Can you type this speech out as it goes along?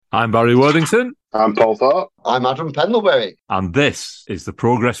I'm Barry Worthington. I'm Paul Thorpe. I'm Adam Pendlebury. And this is the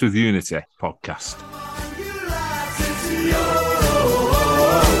Progress with Unity podcast.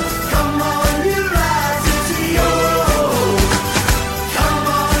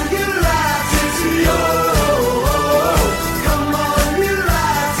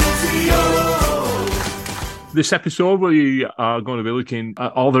 This episode, we are going to be looking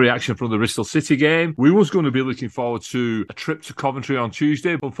at all the reaction from the Bristol City game. We was going to be looking forward to a trip to Coventry on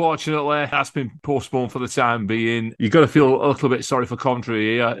Tuesday, but unfortunately, that's been postponed for the time being. You've got to feel a little bit sorry for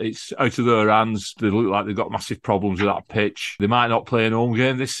Coventry here. It's out of their hands. They look like they've got massive problems with that pitch. They might not play an home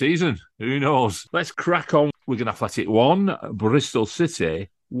game this season. Who knows? Let's crack on. Wigan Athletic 1, Bristol City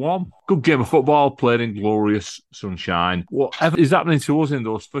 1. Good game of football played in glorious sunshine. Whatever is happening to us in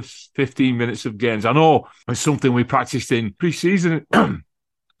those first 15 minutes of games, I know it's something we practiced in pre-season.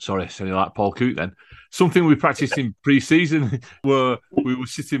 Sorry, sounding like Paul Coote then. Something we practiced in pre-season where we were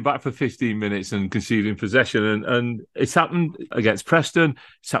sitting back for 15 minutes and conceding possession. And it's happened against Preston,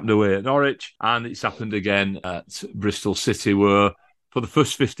 it's happened away at Norwich, and it's happened again at Bristol City where for the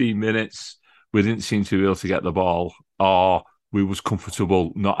first 15 minutes we didn't seem to be able to get the ball, or we was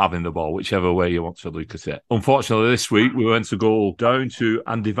comfortable not having the ball, whichever way you want to look at it. Unfortunately, this week, we went to go down to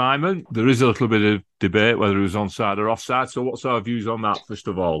Andy Weimann. There is a little bit of debate whether he was onside or offside. So what's our views on that, first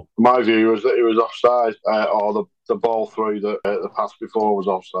of all? My view was that he was offside, or the ball through the pass before was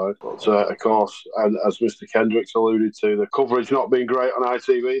offside. But, of course, and as Mr. Kendricks alluded to, the coverage not being great on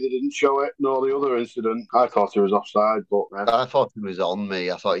ITV, they didn't show it, nor the other incident. I thought he was offside, but... I thought he was on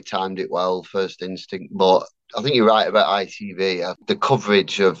me. I thought he timed it well, first instinct, but... I think you're right about ITV. The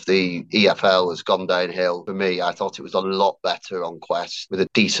coverage of the EFL has gone downhill. For me, I thought it was a lot better on Quest with a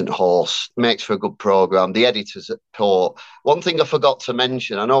decent host. Makes for a good programme. The editors at Port. One thing I forgot to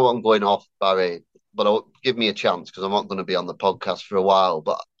mention, I know I'm going off, Barry, but give me a chance because I'm not going to be on the podcast for a while.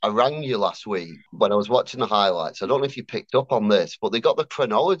 But I rang you last week when I was watching the highlights. I don't know if you picked up on this, but they got the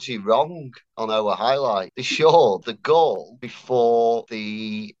chronology wrong on our highlight. They showed the goal before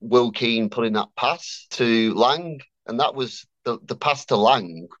the Will Keane putting that pass to Lang, and that was the pass to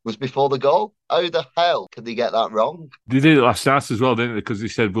Lang was before the goal. How the hell could they get that wrong? They did it last night as well, didn't they? Because they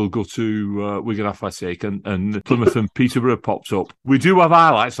said we'll go to Wigan Athletic and Plymouth and Peterborough popped up. We do have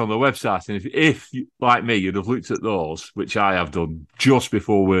highlights on the website, and if like me, you'd have looked at those, which I have done just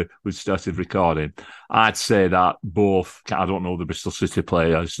before we started recording, I'd say that both, I don't know the Bristol City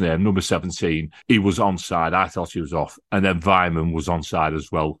player's name, number 17, he was onside. I thought he was off. And then Weimann was onside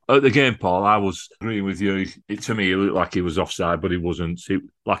as well. At the game, Paul, I was agreeing with you. To me, it looked like he was offside, but he wasn't.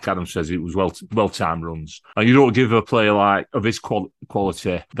 Like Adam says, it was well-timed runs. And you don't give a player like of his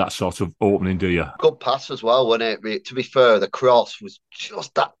quality that sort of opening, do you? Good pass as well, wasn't it? To be fair, the cross was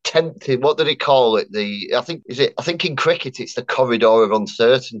just that tempting. What did he call it? I think in cricket it's the corridor of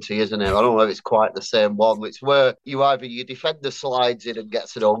uncertainty, isn't it? I don't know if it's quite the same one. It's where your defender slides in and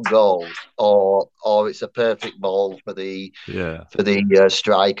gets an own goal, or it's a perfect ball for the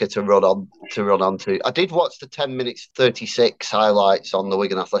striker to run onto. I did watch the 10 minutes 36 highlights on the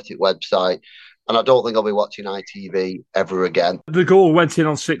Wigan Athletic website, and I don't think I'll be watching ITV ever again. The goal went in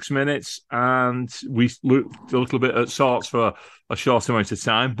on 6 minutes, and we looked a little bit at sorts for a short amount of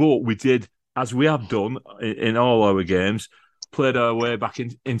time, but we did, as we have done in all our games, played our way back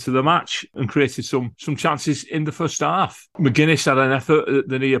into the match and created some chances in the first half. McGuinness had an effort at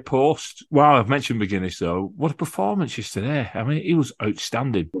the near post. Wow, I've mentioned McGuinness, though. What a performance yesterday. I mean, he was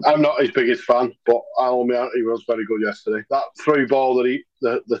outstanding. I'm not his biggest fan, but I'll admit he was very good yesterday. That through ball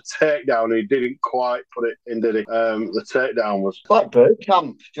that the takedown, he didn't quite put it in, did he? The takedown was... Like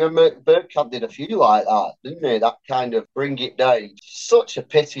Bergkamp. Do you remember Bergkamp did a few like that, didn't he? That kind of bring it down. Such a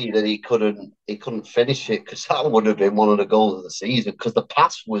pity that he couldn't finish it, because that would have been one of the goals of the season, because the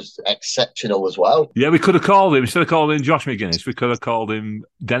pass was exceptional as well. Yeah, we could have called him, instead of calling him Josh McGuinness, we could have called him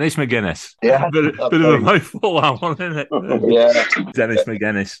Dennis McGuinness. Yeah. Bit of a mouthful, that one, isn't it? Yeah. Dennis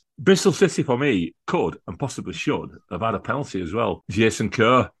McGuinness. Bristol City, for me, could and possibly should have had a penalty as well. Jason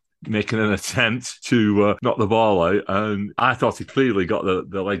Kerr making an attempt to knock the ball out, and I thought he clearly got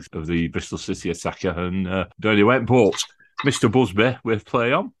the legs of the Bristol City attacker, and down he went. But Mr. Busby with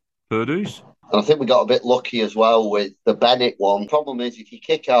play on, Purdue's. And I think we got a bit lucky as well with the Bennett one. Problem is, if you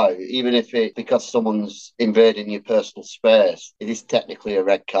kick out, even if it's because someone's invading your personal space, it is technically a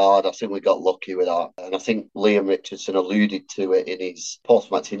red card. I think we got lucky with that. And I think Liam Richardson alluded to it in his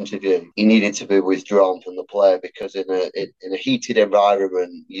post-match interview. He needed to be withdrawn from the play because in a heated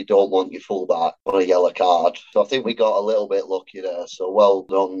environment, you don't want your fullback on a yellow card. So I think we got a little bit lucky there. So well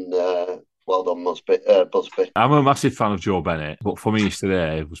done Well done, Busby. I'm a massive fan of Joe Bennett, but for me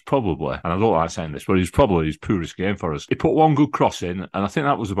today was probably, and I don't like saying this, but he was probably his poorest game for us. He put one good cross in, and I think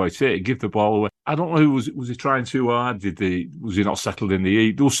that was about it. He gave the ball away. I don't know, was he trying too hard? Was he not settled in the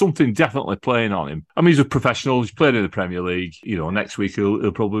heat? There was something definitely playing on him. I mean, he's a professional. He's played in the Premier League. Next week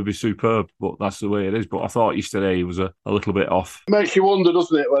he'll probably be superb, but that's the way it is. But I thought yesterday he was a little bit off. It makes you wonder,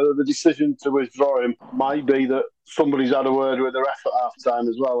 doesn't it, whether the decision to withdraw him might be that somebody's had a word with the ref at half-time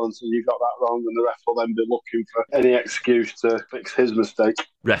as well, and so you got that wrong, and the ref will then be looking for any excuse to fix his mistake.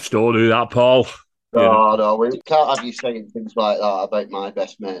 Refs don't do that, Paul. No, we can't have you saying things like that about my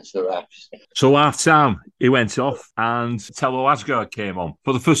best mates, the refs. So half-time, he went off, and Tello Asgard came on.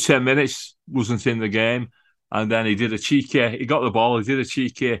 For the first 10 minutes, wasn't in the game, and then he got the ball, he did a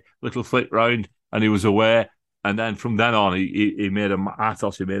cheeky little flick round, and he was away. And then from then on, I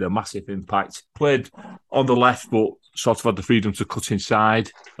thought he made a massive impact. Played on the left, but sort of had the freedom to cut inside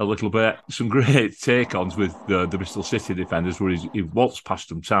a little bit. Some great take-ons with the Bristol City defenders where he waltzed past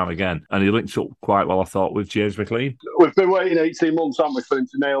them time again. And he linked up quite well, I thought, with James McLean. We've been waiting 18 months, haven't we, for him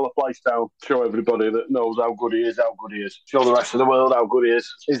to nail the place down. Show everybody that knows how good he is. Show the rest of the world how good he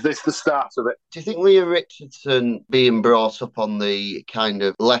is. Is this the start of it? Do you think Leah Richardson being brought up on the kind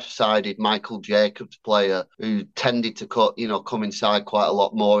of left-sided Michael Jacobs player who tended to come inside quite a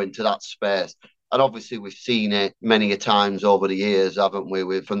lot more into that space? And obviously we've seen it many a times over the years, haven't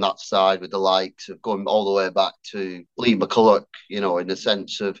we, from that side with the likes of going all the way back to Lee McCulloch, in the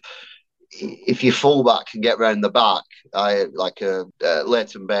sense of if your fullback can get round the back, like a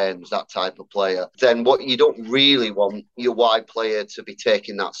Leighton Baines, that type of player, then what you don't really want your wide player to be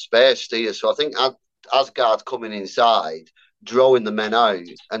taking that space, do you? So I think Asgard coming inside, drawing the men out,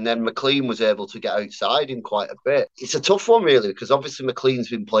 and then McLean was able to get outside him quite a bit. It's a tough one, really, because obviously McLean's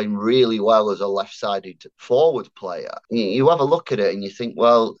been playing really well as a left-sided forward player. You have a look at it and you think,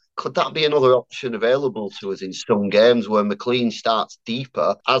 well, could that be another option available to us in some games where McLean starts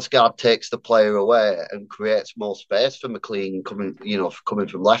deeper, Asgard takes the player away and creates more space for McLean coming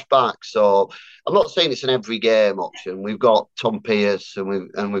from left back? So I'm not saying it's an every game option. We've got Tom Pearce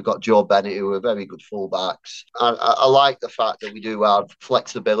and we've got Joe Bennett, who are very good fullbacks. I like the fact that we do have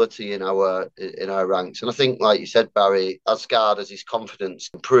flexibility in our ranks, and I think, like you said, Barry, Asgard, as his confidence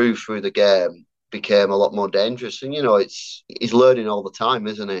improved through the game, became a lot more dangerous. And, he's learning all the time,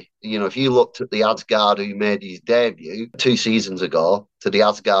 isn't he? If you looked at the Asgard who made his debut 2 seasons ago to the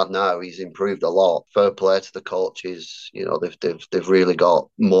Asgard now, he's improved a lot. Fair play to the coaches. They've really got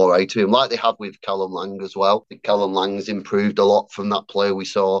more out of him, like they have with Callum Lang as well. I think Callum Lang's improved a lot from that player we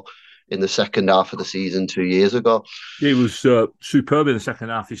saw in the second half of the season 2 years ago. He was superb in the second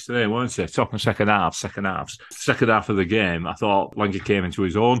half yesterday, weren't he? Talking second half of the game, I thought Langer came into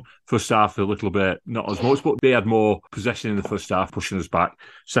his own. First half, a little bit, not as much, but they had more possession in the first half, pushing us back.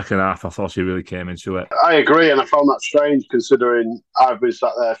 Second half, I thought he really came into it. I agree, and I found that strange, considering I've been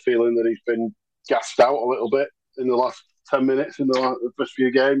sat there feeling that he's been gassed out a little bit in the last 10 minutes in the first few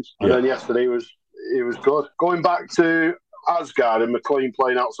games. And then yesterday he was good. Going back to Asgard and McLean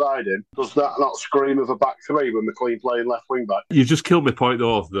playing outside him, does that not scream of a back three with McLean playing left wing back? You've just killed my point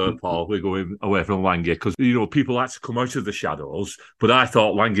though, Paul. We're going away from Langer because people like to come out of the shadows, but I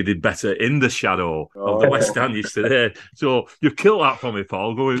thought Langer did better in the shadow of the West Ham yesterday. So you've killed that for me,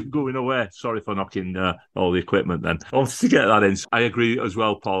 Paul. Going away. Sorry for knocking all the equipment. Then I wanted to get that in. I agree as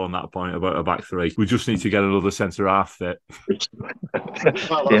well, Paul, on that point about a back three. We just need to get another centre half fit.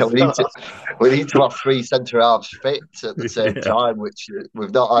 Yeah, we need to have 3 centre halves fit at the same time, which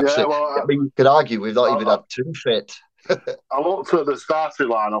we've not actually. You could argue we've not even had 2 fit. I looked at the starting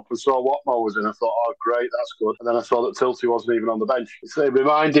lineup and saw Watmore was in. I thought, oh, great, that's good. And then I saw that Tilty wasn't even on the bench. So it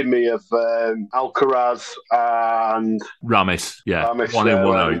reminded me of Alcaraz and Ramis. One in,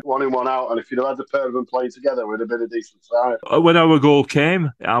 one out. One in, one out. And if you'd have had the pair of them playing together, it would have been a decent side. When our goal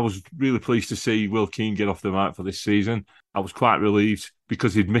came, I was really pleased to see Will Keane get off the mark for this season. I was quite relieved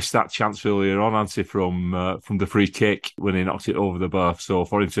because he'd missed that chance earlier on, hadn't he, from the free kick when he knocked it over the bar. So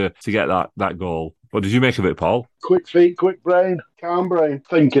for him to get that goal. What did you make of it, Paul? Quick feet, quick brain, calm brain.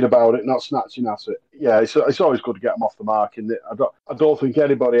 Thinking about it, not snatching at it. Yeah, it's always good to get him off the mark. And I don't think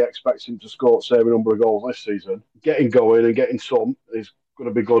anybody expects him to score the same number of goals this season. Getting going and getting some is going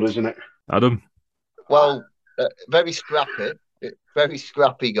to be good, isn't it? Adam? Well, very scrappy. Very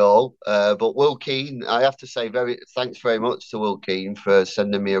scrappy goal, but Will Keane, I have to say, thanks very much to Will Keane for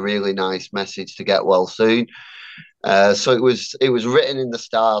sending me a really nice message to get well soon. So it was written in the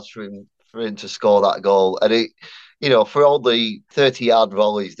stars for him to score that goal, and it, for all the 30-yard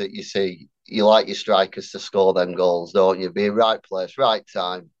volleys that you see, you like your strikers to score them goals, don't you? Be in right place, right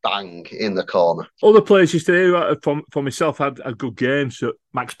time, bang, in the corner. Other players yesterday, for myself, had a good game. So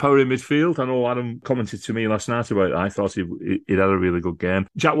Max Power in midfield. I know Adam commented to me last night about that. I thought he'd had a really good game.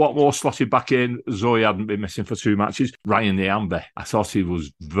 Jack Watmore slotted back in. Zoe hadn't been missing for 2 matches. Ryan Niambe, I thought he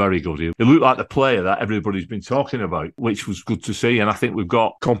was very good. He looked like the player that everybody's been talking about, which was good to see. And I think we've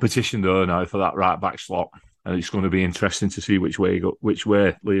got competition there now for that right back slot. And it's going to be interesting to see which way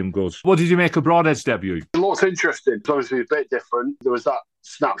Liam goes. What did you make of Broadhead's debut? It looks interesting. It's obviously a bit different. There was that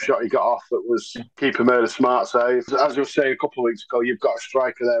snapshot he got off that was keeper made a smart save. As you were saying a couple of weeks ago, you've got a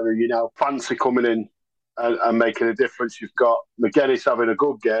striker there who you now fancy coming in and making a difference. You've got McGuinness having a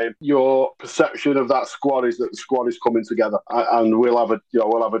good game. Your perception of that squad is that the squad is coming together, and we'll have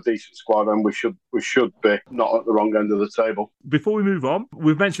a decent squad, and we should be not at the wrong end of the table. Before we move on,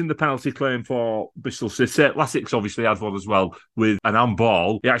 we've mentioned the penalty claim for Bristol City. Lassix obviously had one as well with an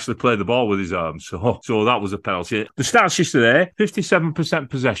handball. He actually played the ball with his arms, so that was a penalty. The stats yesterday: 57%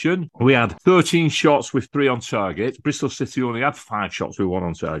 possession. We had 13 shots with 3 on target. Bristol City only had 5 shots with 1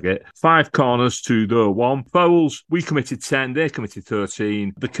 on target. 5 corners to their 1. Fouls, we committed 10, they committed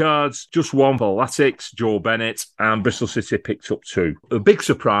 13. The cards, just 1 for Lassix, Joe Bennett, and Bristol City picked up 2. A big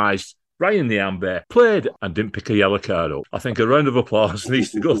surprise, Ryan Niambe played and didn't pick a yellow card up. I think a round of applause needs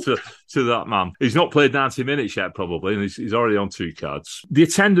to go to that man. He's not played 90 minutes yet, probably, and he's already on 2 cards. The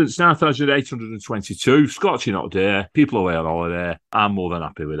attendance, 9,822. Scorching hot day. People away on holiday. I'm more than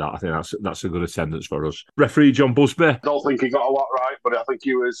happy with that. I think that's a good attendance for us. Referee John Busby. I don't think he got a lot right, but I think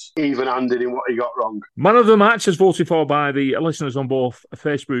he was even-handed in what he got wrong. Man of the match, as voted for by the listeners on both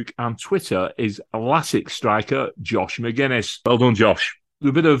Facebook and Twitter, is Lassix striker Josh McGuinness. Well done, Josh.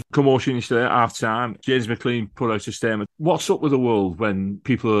 A bit of commotion yesterday at half-time. James McLean put out a statement. What's up with the world when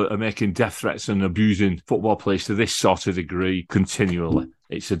people are making death threats and abusing football players to this sort of degree continually?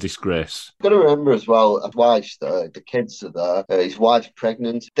 It's a disgrace. You've got to remember as well, his wife's there, the kids are there, his wife's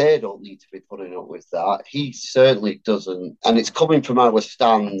pregnant. They don't need to be putting up with that. He certainly doesn't. And it's coming from our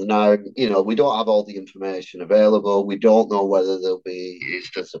stand now. You know, we don't have all the information available. We don't know whether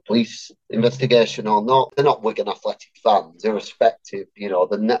is a police investigation or not. They're not Wigan Athletic fans, irrespective. You know,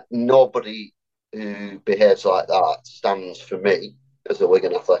 nobody who behaves like that stands for me as a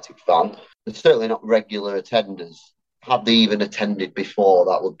Wigan Athletic fan. They're certainly not regular attenders. Had they even attended before,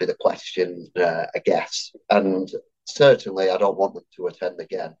 that would be the question, I guess. And certainly I don't want them to attend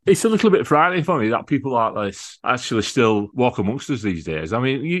again. It's a little bit frightening for me that people like this actually still walk amongst us these days. I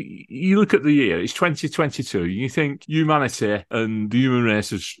mean, you look at the year, it's 2022, you think humanity and the human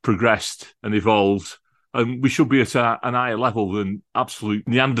race has progressed and evolved, and we should be at an higher level than absolute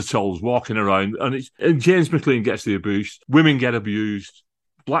Neanderthals walking around. And James McLean gets the abuse, women get abused,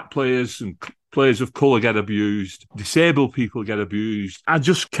 black players and players of colour get abused, disabled people get abused. I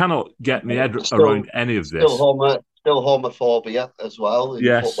just cannot get my head around any of this. Still homophobia as well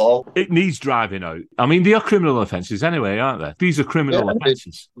in football. It needs driving out. I mean, they are criminal offences anyway, aren't they? These are criminal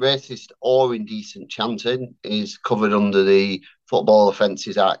offences. Racist or indecent chanting is covered under the Football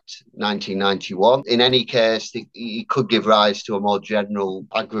Offences Act 1991. In any case, it could give rise to a more general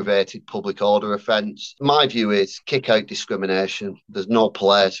aggravated public order offence. My view is kick out discrimination. There's no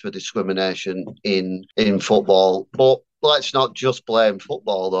place for discrimination in football. But let's not just blame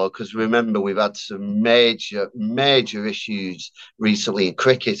football, though, because remember, we've had some major issues recently in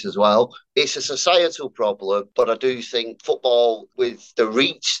cricket as well. It's a societal problem, but I do think football, with the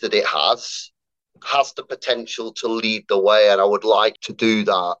reach that it has the potential to lead the way, and I would like to do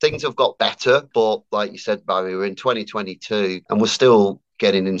that. Things have got better, but like you said, Barry, we're in 2022 and we're still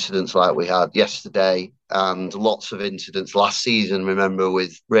getting incidents like we had yesterday, and lots of incidents last season, remember,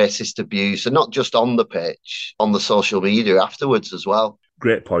 with racist abuse, and not just on the pitch, on the social media afterwards as well.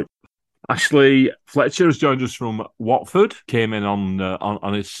 Great point. Ashley Fletcher has joined us from Watford, came in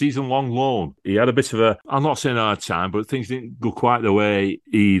on his season-long loan. He had a bit of I'm not saying a hard time, but things didn't go quite the way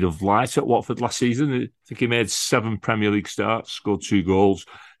he'd have liked at Watford last season. I think he made 7 Premier League starts, scored 2 goals,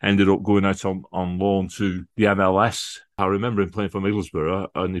 ended up going out on loan to the MLS. I remember him playing for Middlesbrough,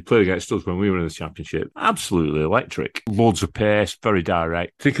 and he played against us when we were in the Championship. Absolutely electric. Loads of pace, very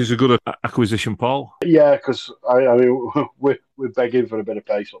direct. Think it's a good acquisition, Paul? Yeah, because I mean, we're begging for a bit of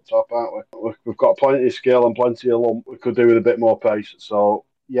pace up top, aren't we? We've got plenty of skill and plenty of lump. We could do with a bit more pace. So,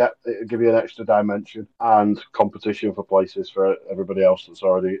 yeah, it'll give you an extra dimension and competition for places for everybody else that's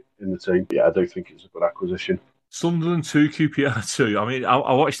already in the team. Yeah, I do think it's a good acquisition. Sunderland 2, QPR 2. I mean,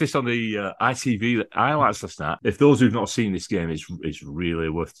 I watched this on the ITV highlights last night. If those who've not seen this game, it's really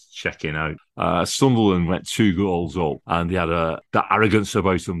worth checking out. Sunderland went 2 goals up, and they had that arrogance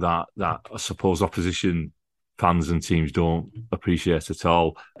about them that I suppose opposition fans and teams don't appreciate at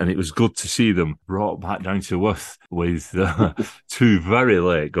all. And it was good to see them brought back down to earth with 2 very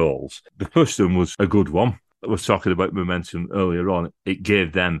late goals. The first one was a good one. I was talking about momentum earlier on. It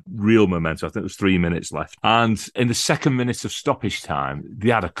gave them real momentum. I think there was 3 minutes left. And in the second minute of stoppage time, they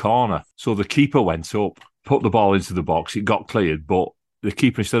had a corner. So the keeper went up, put the ball into the box. It got cleared, but the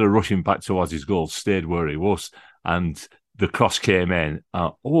keeper, instead of rushing back towards his goal, stayed where he was. And the cross came in.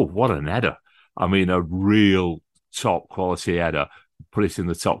 What an header. I mean, a real top quality header. Put it in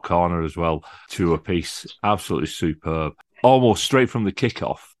the top corner as well, 2 apiece. Absolutely superb. Almost straight from the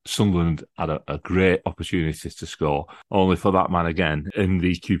kickoff, Sunderland had a great opportunity to score, only for that man again in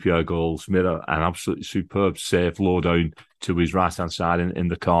the QPR goals made an absolutely superb save low down to his right-hand side in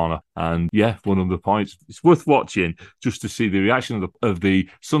the corner. And yeah, one of the points. It's worth watching just to see the reaction of the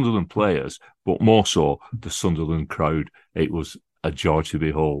Sunderland players, but more so the Sunderland crowd. It was a joy to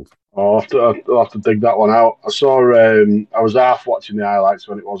behold. I'll have to dig that one out. I saw. I was half watching the highlights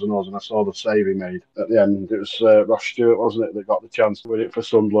when it wasn't us, and I saw the save he made at the end. It was Ross Stewart, wasn't it, that got the chance to win it for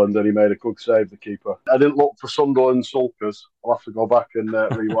Sunderland, and he made a good save, the keeper. I didn't look for Sunderland sulkers. I'll have to go back and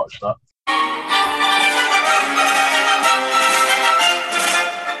rewatch that.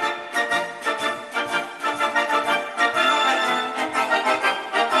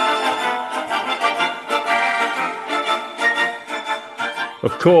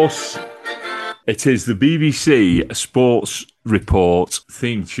 Of course, it is the BBC Sports Report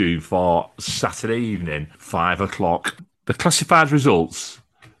theme tune for Saturday evening, 5 o'clock. The classified results,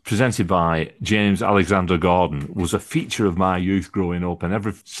 presented by James Alexander Gordon, was a feature of my youth growing up, and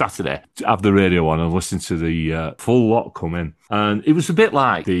every Saturday to have the radio on and listen to the full lot come in. And it was a bit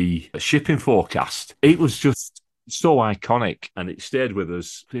like the shipping forecast. It was just so iconic, and it stayed with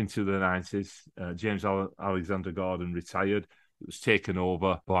us into the 90s. James Alexander Gordon retired. It was taken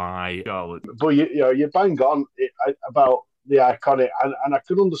over by Charlotte. But you bang on about the iconic, and I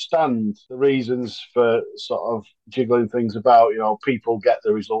can understand the reasons for sort of jiggling things about. People get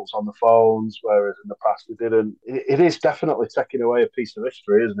the results on the phones, whereas in the past they didn't. It is definitely taking away a piece of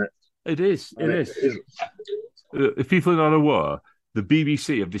history, isn't it? It is. It is. If people are not aware, the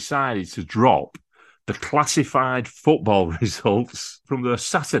BBC have decided to drop the classified football results from their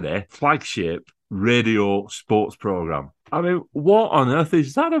Saturday flagship radio sports programme. I mean, what on earth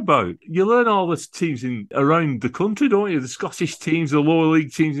is that about? You learn all the teams around the country, don't you? The Scottish teams, the lower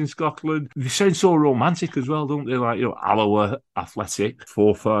league teams in Scotland. They sound so romantic as well, don't they? Like, Alloa Athletic,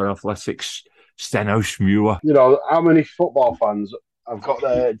 Forfar Athletics, Stenhousemuir. How many football fans have got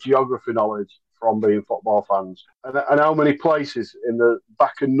their geography knowledge from being football fans? And how many places in the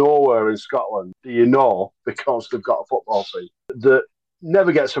back of nowhere in Scotland do you know because they've got a football team that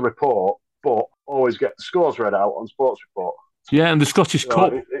never gets a report, but always get the scores read out on Sports Report? Yeah, and the Scottish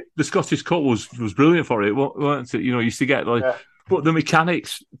Cup, the Scottish Cup was brilliant for it, weren't it? Used to get but the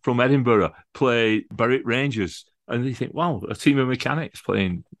mechanics from Edinburgh play Berwick Rangers, and you think, wow, a team of mechanics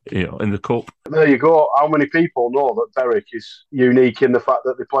playing, in the Cup. There you go. How many people know that Berwick is unique in the fact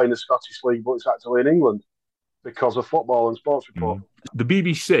that they play in the Scottish League, but it's actually in England because of football and Sports Report? The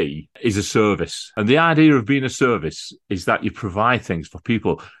BBC is a service, and the idea of being a service is that you provide things for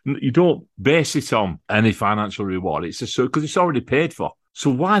people. You don't base it on any financial reward. It's because it's already paid for. So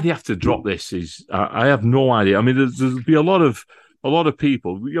why they have to drop this is I have no idea. I mean, there'll be a lot of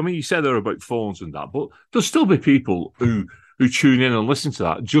people. I mean, you said there about phones and that, but there'll still be people who tune in and listen to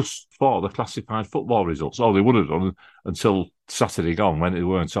that just for the classified football results. Oh, they would have done until Saturday gone when it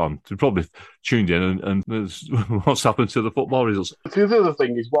weren't on. They probably tuned in and there's what's happened to the football results. The other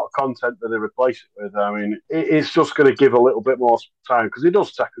thing is, what content do they replace it with? I mean, it's just going to give a little bit more time, because it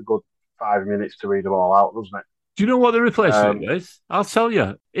does take a good 5 minutes to read them all out, doesn't it? Do you know what they're replacing it with? I'll tell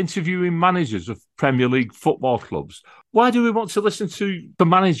you. Interviewing managers of Premier League football clubs. Why do we want to listen to the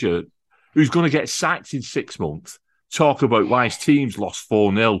manager who's going to get sacked in 6 months talk about why his team's lost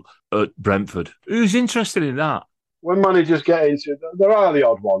 4-0 at Brentford? Who's interested in that? When managers get into, there are the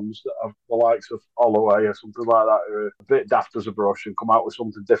odd ones that have the likes of Holloway or something like that, who are a bit daft as a brush and come out with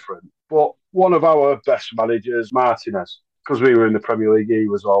something different. But one of our best managers, Martinez, because we were in the Premier League, he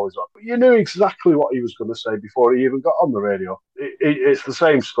was always on. But you knew exactly what he was going to say before he even got on the radio. It's the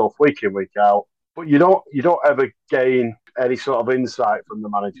same stuff week in, week out. But you don't ever gain any sort of insight from the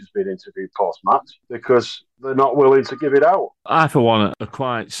managers being interviewed post-match, because they're not willing to give it out. I, for one, are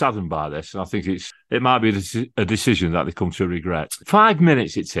quite saddened by this, and I think it might be a decision that they come to regret. 5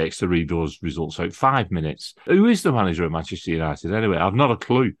 minutes it takes to read those results out. 5 minutes. Who is the manager of Manchester United anyway? I've not a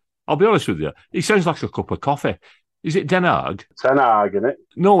clue. I'll be honest with you. He sounds like a cup of coffee. Is it Den Haag? Ten Hag, isn't it?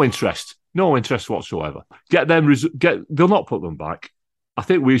 No interest whatsoever. Get them. They'll not put them back. I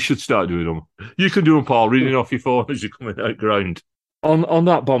think we should start doing them. You can do them, Paul, reading off your phone as you're coming out ground. On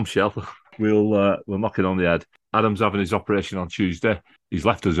that bombshell, we'll knock it on the head. Adam's having his operation on Tuesday. He's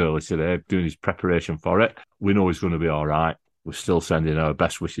left us early today, doing his preparation for it. We know he's going to be all right. We're still sending our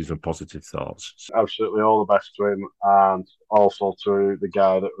best wishes and positive thoughts. Absolutely all the best to him, and also to the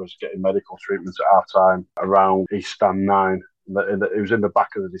guy that was getting medical treatment at our time around East Stand 9. He was in the back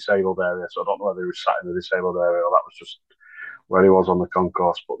of the disabled area, so I don't know whether he was sat in the disabled area or that was just where he was on the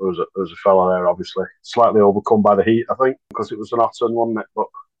concourse. But there was a fella there, obviously, slightly overcome by the heat, I think, because it was an autumn, wasn't it? But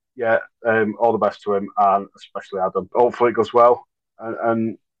yeah, all the best to him, and especially Adam. Hopefully it goes well,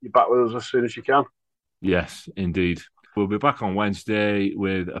 and you're back with us as soon as you can. Yes, indeed. We'll be back on Wednesday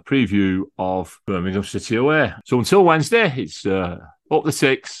with a preview of Birmingham City away. So until Wednesday, it's up the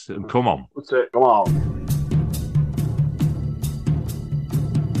six and come on. That's it. Come on.